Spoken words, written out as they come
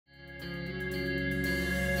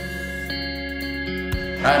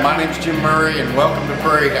Hi, my name's Jim Murray and welcome to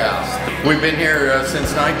Prairie House. We've been here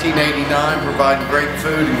since 1989 providing great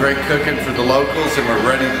food and great cooking for the locals, and we're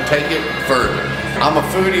ready to take it further. I'm a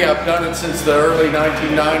foodie. I've done it since the early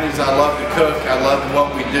 1990s. I love to cook, I love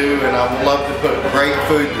what we do, and I love to put great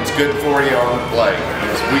food that's good for you on the plate.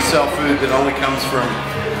 We sell food that only comes from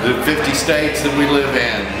the 50 states that we live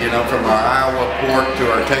in, you know, from our Iowa pork to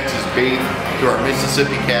our Texas beef to our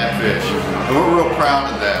Mississippi catfish. And we're real proud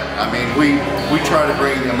of that. I mean, we try to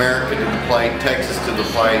bring America to the plate, Texas to the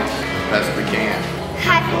plate, best we can.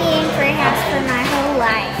 I've been eating Prairie House for my whole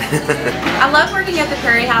life. I love working at the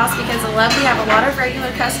Prairie House because we have a lot of regular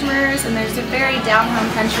customers and there's a very down-home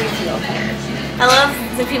country feel here. I love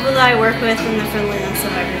the people that I work with and the friendliness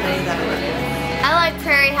of everybody that I work with. I like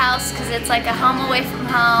Prairie House because it's like a home away from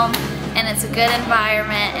home, and it's a good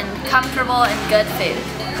environment and comfortable and good food.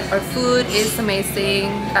 Our food is amazing.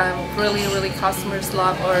 Really customers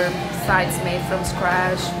love our sides made from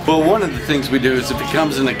scratch. Well, one of the things we do is if it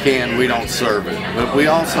comes in a can, we don't serve it. But we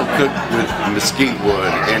also cook with mesquite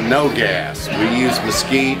wood and no gas. We use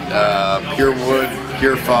mesquite, pure wood,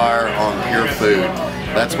 pure fire on pure food.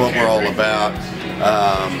 That's what we're all about.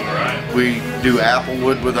 We do apple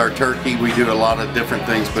wood with our turkey. We do a lot of different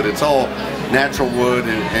things, but it's all natural wood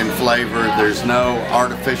and flavor. There's no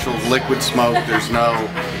artificial liquid smoke. There's no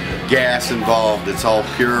gas involved. It's all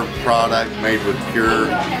pure product made with pure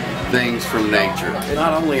things from nature.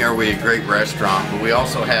 Not only are we a great restaurant, but we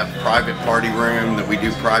also have private party room that we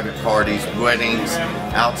do private parties, weddings,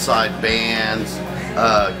 outside bands.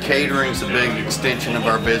 Catering's a big extension of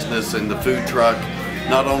our business, and the food truck.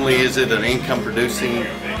 Not only is it an income producing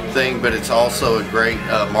thing, but it's also a great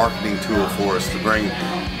marketing tool for us to bring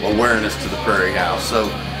awareness to the Prairie House. So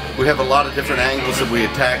we have a lot of different angles that we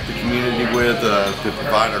attack the community with to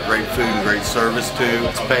provide our great food and great service to.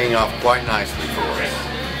 It's paying off quite nicely for us.